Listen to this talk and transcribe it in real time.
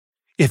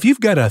If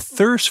you've got a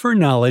thirst for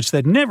knowledge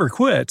that never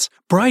quits,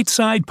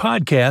 Brightside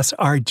Podcasts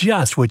are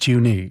just what you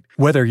need.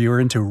 Whether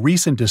you're into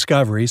recent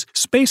discoveries,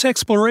 space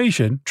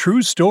exploration,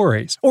 true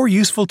stories, or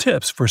useful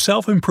tips for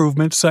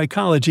self-improvement,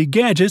 psychology,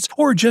 gadgets,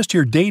 or just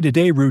your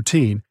day-to-day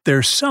routine,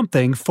 there's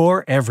something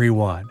for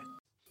everyone.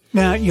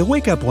 Now, you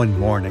wake up one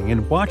morning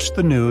and watch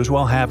the news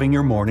while having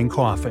your morning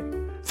coffee.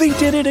 They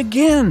did it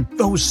again!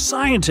 Those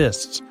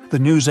scientists! The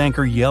news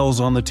anchor yells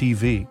on the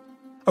TV.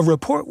 A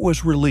report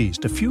was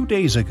released a few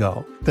days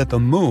ago that the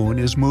moon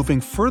is moving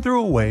further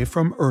away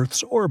from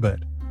Earth's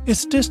orbit.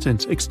 Its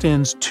distance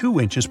extends 2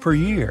 inches per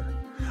year.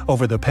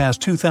 Over the past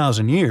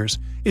 2,000 years,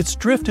 it's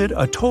drifted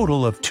a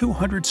total of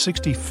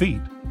 260 feet.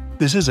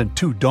 This isn't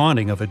too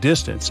daunting of a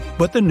distance,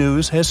 but the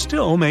news has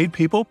still made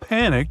people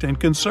panicked and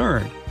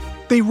concerned.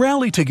 They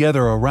rally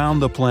together around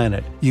the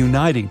planet,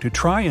 uniting to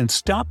try and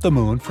stop the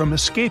moon from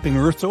escaping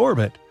Earth's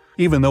orbit,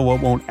 even though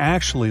it won't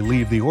actually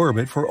leave the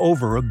orbit for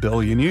over 1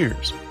 billion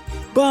years.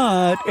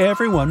 But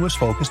everyone was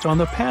focused on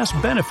the past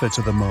benefits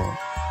of the moon.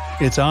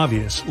 It's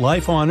obvious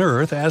life on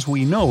Earth as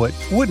we know it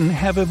wouldn't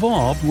have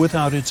evolved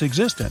without its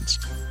existence.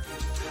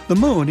 The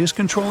moon is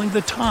controlling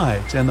the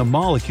tides and the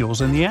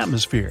molecules in the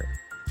atmosphere.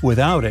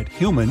 Without it,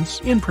 humans,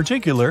 in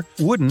particular,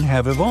 wouldn't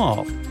have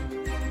evolved.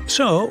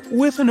 So,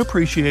 with an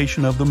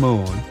appreciation of the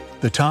moon,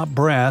 the top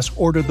brass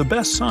ordered the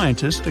best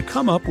scientists to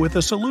come up with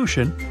a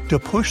solution to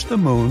push the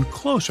moon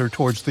closer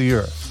towards the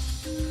Earth.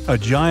 A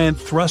giant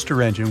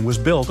thruster engine was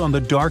built on the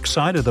dark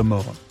side of the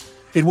moon.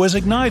 It was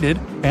ignited,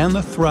 and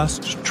the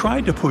thrusts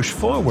tried to push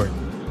forward,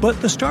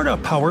 but the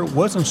startup power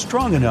wasn't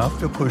strong enough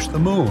to push the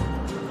moon.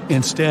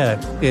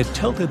 Instead, it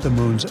tilted the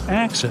moon's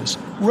axis,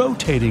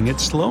 rotating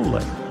it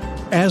slowly.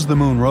 As the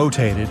moon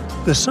rotated,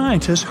 the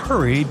scientists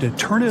hurried to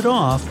turn it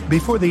off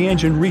before the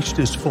engine reached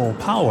its full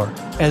power,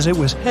 as it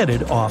was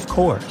headed off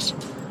course.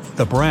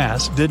 The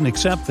brass didn't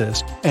accept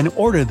this and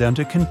ordered them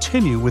to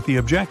continue with the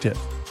objective.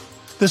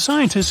 The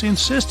scientists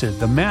insisted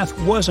the math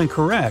wasn't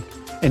correct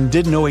and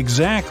didn't know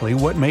exactly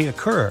what may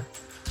occur.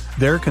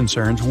 Their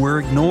concerns were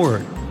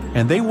ignored,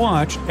 and they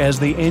watched as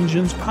the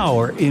engine's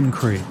power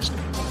increased.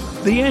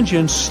 The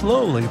engine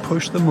slowly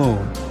pushed the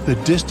moon, the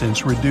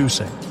distance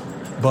reducing.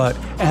 But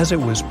as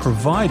it was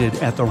provided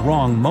at the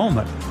wrong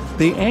moment,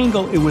 the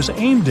angle it was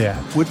aimed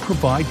at would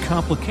provide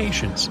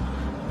complications.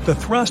 The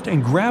thrust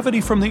and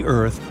gravity from the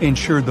Earth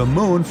ensured the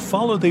moon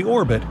followed the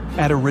orbit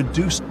at a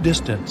reduced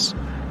distance.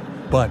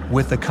 But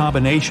with the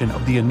combination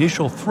of the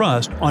initial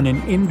thrust on an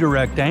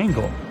indirect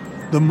angle,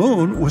 the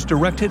moon was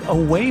directed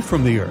away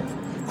from the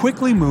Earth,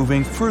 quickly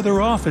moving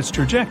further off its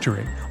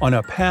trajectory on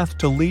a path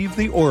to leave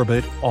the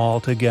orbit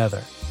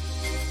altogether.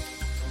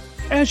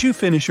 As you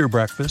finish your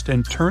breakfast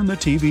and turn the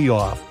TV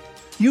off,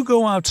 you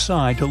go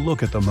outside to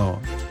look at the moon.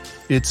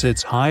 It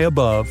sits high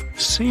above,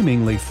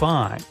 seemingly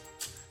fine.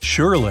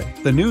 Surely,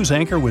 the news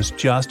anchor was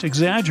just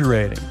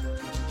exaggerating.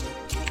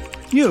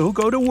 You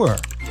go to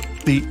work.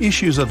 The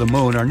issues of the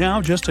moon are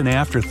now just an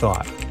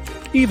afterthought.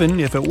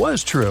 Even if it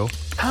was true,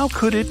 how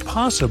could it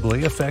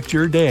possibly affect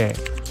your day?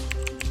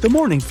 The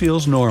morning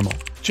feels normal,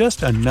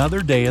 just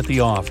another day at the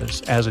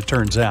office, as it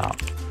turns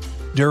out.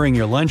 During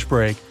your lunch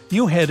break,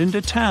 you head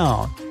into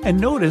town and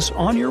notice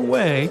on your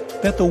way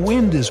that the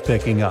wind is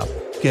picking up,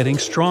 getting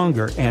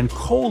stronger and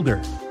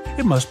colder.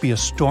 It must be a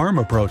storm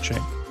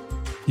approaching.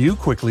 You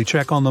quickly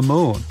check on the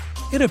moon.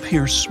 It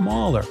appears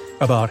smaller,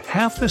 about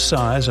half the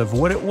size of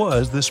what it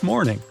was this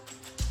morning.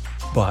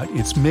 But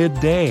it's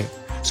midday,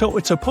 so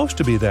it's supposed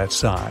to be that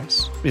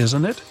size,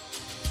 isn't it?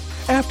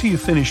 After you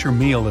finish your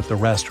meal at the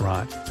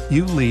restaurant,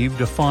 you leave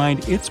to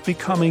find it's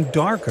becoming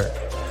darker.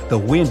 The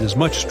wind is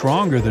much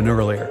stronger than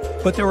earlier,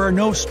 but there are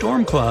no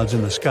storm clouds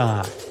in the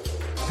sky.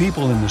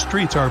 People in the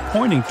streets are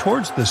pointing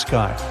towards the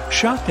sky,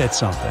 shocked at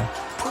something,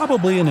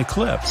 probably an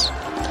eclipse.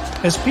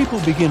 As people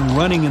begin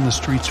running in the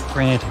streets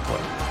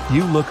frantically,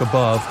 you look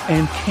above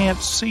and can't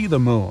see the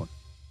moon.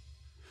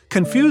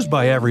 Confused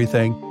by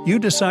everything, you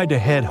decide to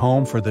head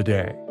home for the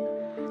day.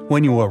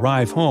 When you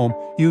arrive home,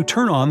 you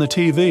turn on the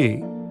TV.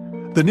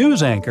 The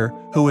news anchor,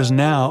 who is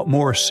now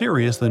more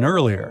serious than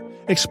earlier,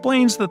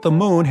 explains that the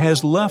moon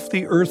has left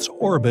the Earth's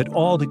orbit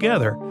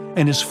altogether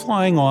and is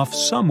flying off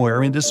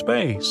somewhere into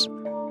space.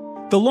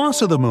 The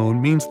loss of the moon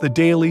means the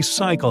daily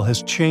cycle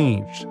has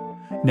changed.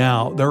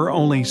 Now, there are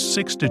only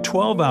 6 to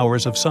 12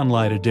 hours of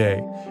sunlight a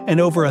day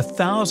and over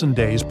 1,000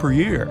 days per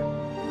year.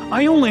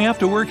 I only have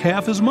to work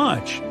half as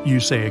much, you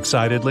say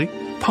excitedly,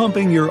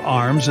 pumping your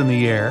arms in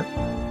the air.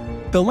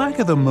 The lack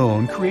of the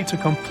moon creates a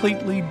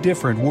completely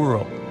different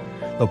world.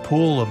 The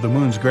pull of the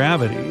moon's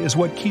gravity is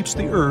what keeps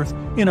the Earth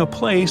in a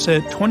place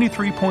at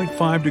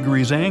 23.5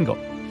 degrees angle,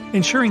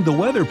 ensuring the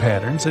weather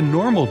patterns and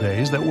normal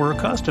days that we're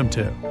accustomed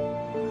to.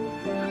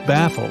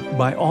 Baffled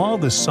by all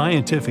the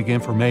scientific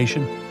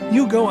information,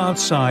 you go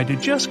outside to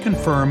just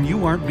confirm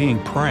you aren't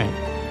being pranked.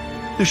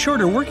 The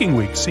shorter working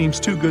week seems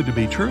too good to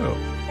be true.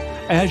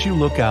 As you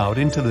look out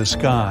into the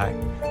sky,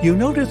 you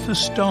notice the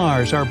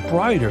stars are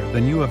brighter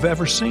than you have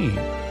ever seen.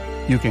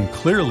 You can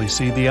clearly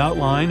see the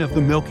outline of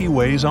the Milky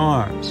Way's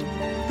arms.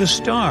 The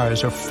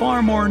stars are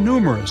far more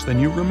numerous than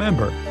you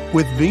remember,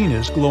 with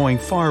Venus glowing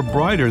far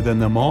brighter than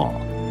them all.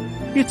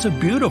 It's a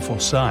beautiful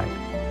sight,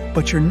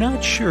 but you're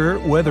not sure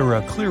whether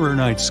a clearer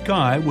night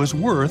sky was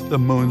worth the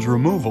moon's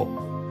removal.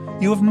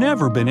 You have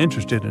never been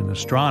interested in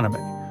astronomy.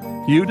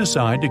 You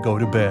decide to go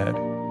to bed.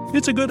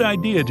 It's a good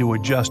idea to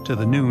adjust to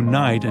the new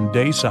night and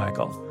day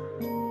cycle.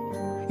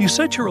 You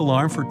set your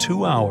alarm for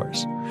 2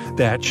 hours.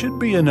 That should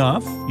be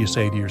enough, you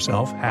say to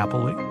yourself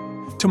happily.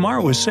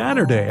 Tomorrow is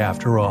Saturday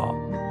after all.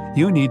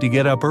 You need to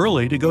get up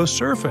early to go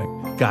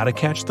surfing. Gotta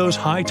catch those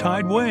high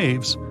tide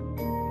waves.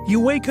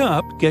 You wake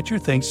up, get your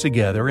things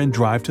together, and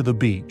drive to the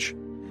beach.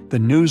 The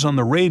news on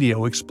the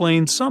radio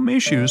explains some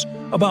issues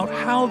about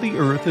how the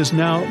Earth is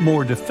now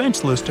more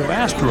defenseless to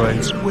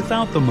asteroids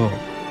without the moon.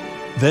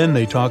 Then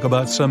they talk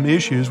about some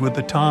issues with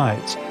the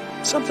tides.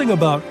 Something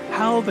about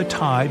how the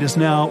tide is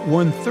now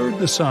 1/3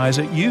 the size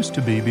it used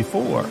to be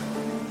before.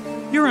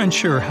 You're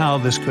unsure how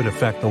this could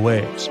affect the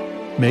waves.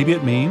 Maybe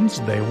it means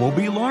they will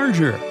be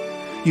larger.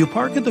 You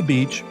park at the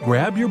beach,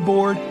 grab your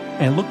board,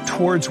 and look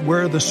towards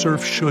where the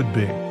surf should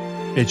be.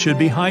 It should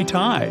be high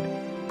tide,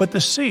 but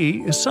the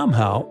sea is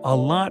somehow a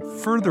lot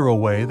further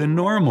away than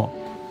normal.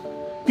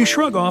 You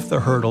shrug off the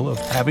hurdle of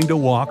having to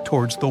walk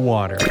towards the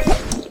water.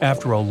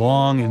 After a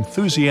long,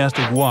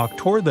 enthusiastic walk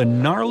toward the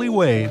gnarly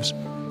waves,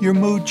 your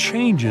mood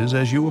changes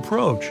as you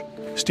approach,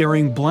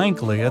 staring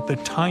blankly at the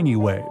tiny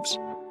waves.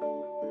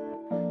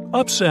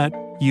 Upset,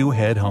 you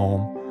head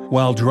home.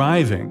 While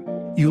driving,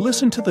 you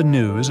listen to the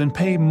news and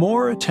pay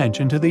more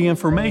attention to the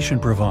information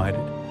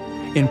provided.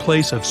 In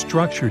place of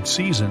structured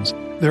seasons,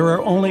 there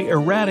are only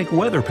erratic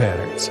weather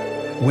patterns.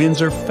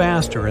 Winds are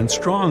faster and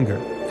stronger,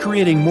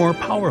 creating more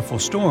powerful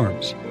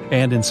storms,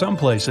 and in some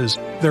places,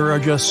 there are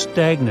just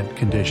stagnant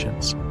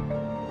conditions.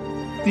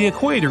 The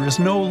equator is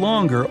no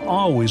longer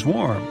always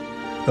warm.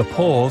 The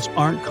poles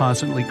aren't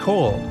constantly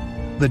cold.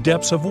 The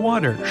depths of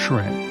water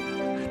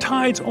shrink.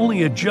 Tides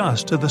only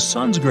adjust to the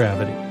sun's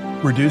gravity,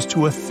 reduced to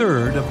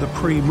 1/3 of the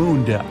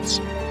pre-moon depths.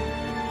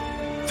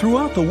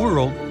 Throughout the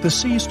world, the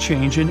seas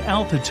change in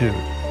altitude,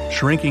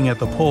 shrinking at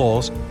the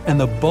poles, and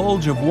the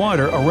bulge of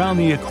water around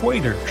the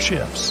equator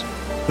shifts.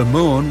 The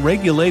moon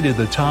regulated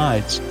the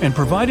tides and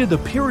provided the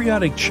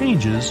periodic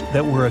changes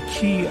that were a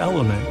key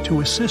element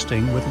to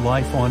assisting with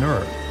life on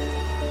Earth.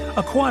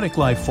 Aquatic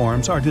life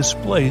forms are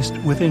displaced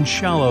within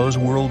shallows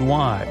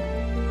worldwide.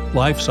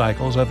 Life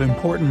cycles of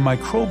important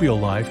microbial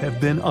life have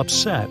been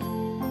upset.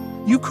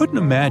 You couldn't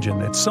imagine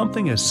that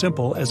something as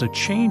simple as a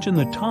change in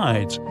the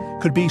tides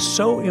could be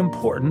so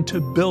important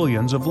to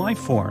billions of life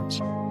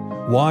forms.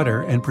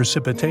 Water and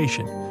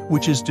precipitation,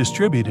 which is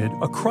distributed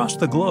across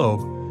the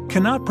globe,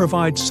 cannot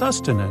provide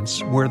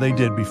sustenance where they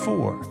did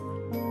before.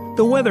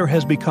 The weather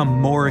has become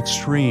more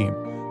extreme,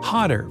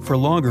 hotter for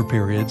longer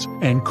periods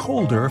and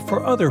colder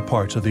for other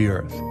parts of the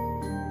Earth.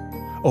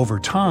 Over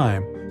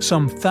time,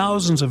 some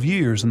thousands of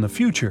years in the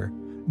future,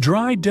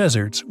 dry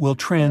deserts will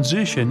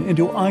transition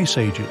into ice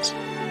ages.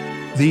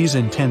 These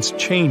intense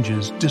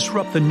changes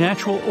disrupt the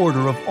natural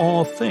order of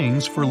all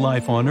things for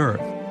life on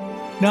Earth.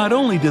 Not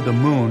only did the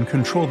moon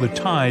control the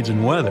tides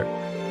and weather,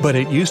 but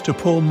it used to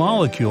pull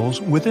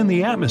molecules within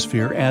the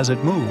atmosphere as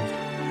it moved.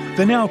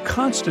 The now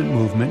constant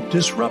movement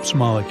disrupts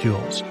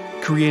molecules,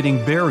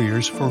 creating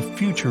barriers for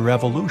future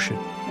evolution.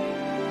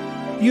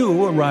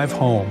 You arrive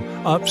home,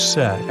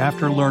 upset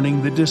after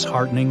learning the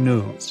disheartening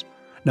news.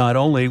 Not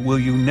only will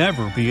you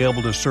never be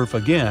able to surf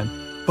again,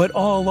 but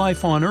all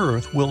life on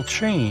Earth will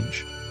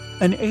change.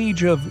 An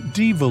age of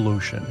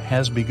devolution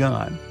has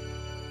begun.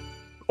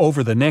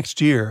 Over the next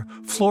year,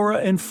 flora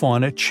and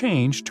fauna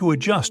changed to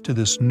adjust to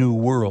this new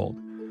world.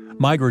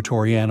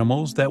 Migratory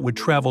animals that would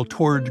travel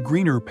toward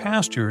greener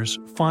pastures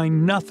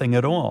find nothing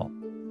at all.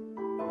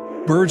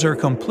 Birds are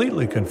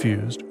completely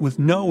confused, with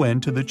no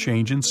end to the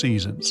change in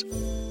seasons.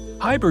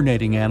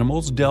 Hibernating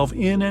animals delve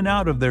in and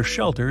out of their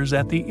shelters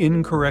at the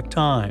incorrect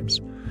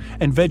times,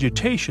 and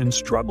vegetation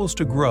struggles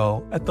to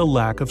grow at the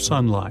lack of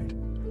sunlight.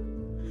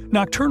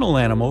 Nocturnal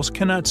animals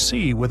cannot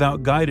see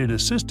without guided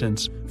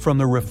assistance from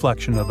the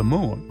reflection of the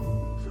moon.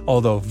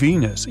 Although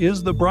Venus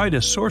is the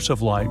brightest source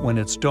of light when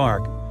it's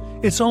dark,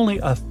 it's only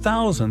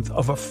 1,000th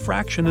of a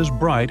fraction as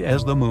bright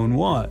as the moon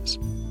was.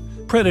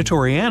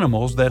 Predatory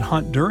animals that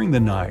hunt during the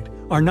night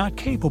are not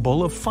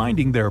capable of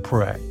finding their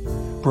prey,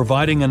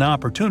 providing an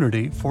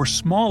opportunity for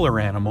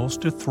smaller animals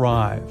to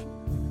thrive.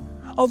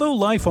 Although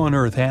life on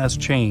Earth has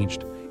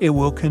changed, it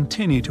will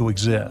continue to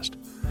exist.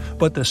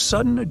 But the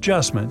sudden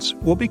adjustments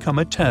will become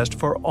a test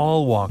for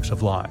all walks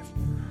of life.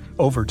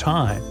 Over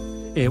time,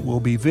 it will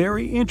be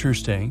very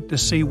interesting to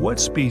see what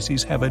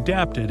species have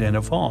adapted and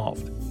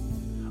evolved.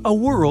 A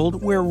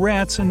world where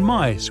rats and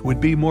mice would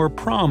be more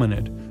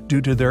prominent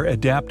due to their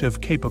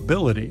adaptive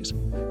capabilities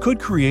could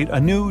create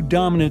a new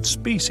dominant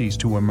species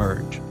to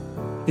emerge.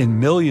 In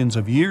millions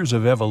of years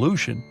of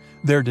evolution,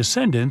 their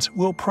descendants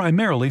will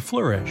primarily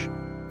flourish.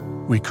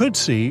 We could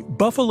see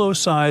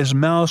buffalo-sized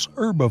mouse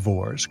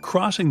herbivores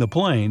crossing the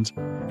plains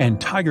and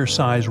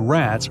tiger-sized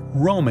rats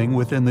roaming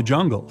within the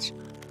jungles.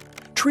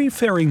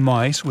 Tree-faring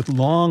mice with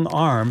long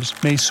arms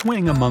may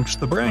swing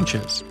amongst the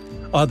branches.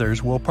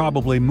 Others will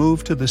probably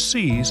move to the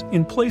seas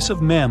in place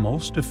of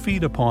mammals to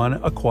feed upon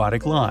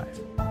aquatic life.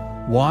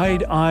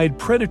 Wide-eyed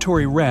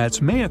predatory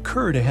rats may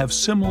occur to have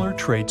similar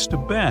traits to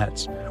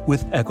bats,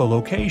 with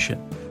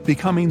echolocation,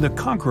 becoming the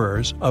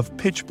conquerors of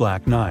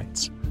pitch-black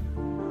nights.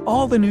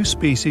 All the new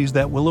species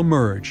that will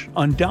emerge,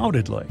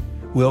 undoubtedly,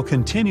 will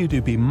continue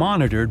to be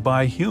monitored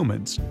by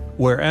humans,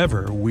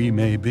 wherever we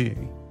may be.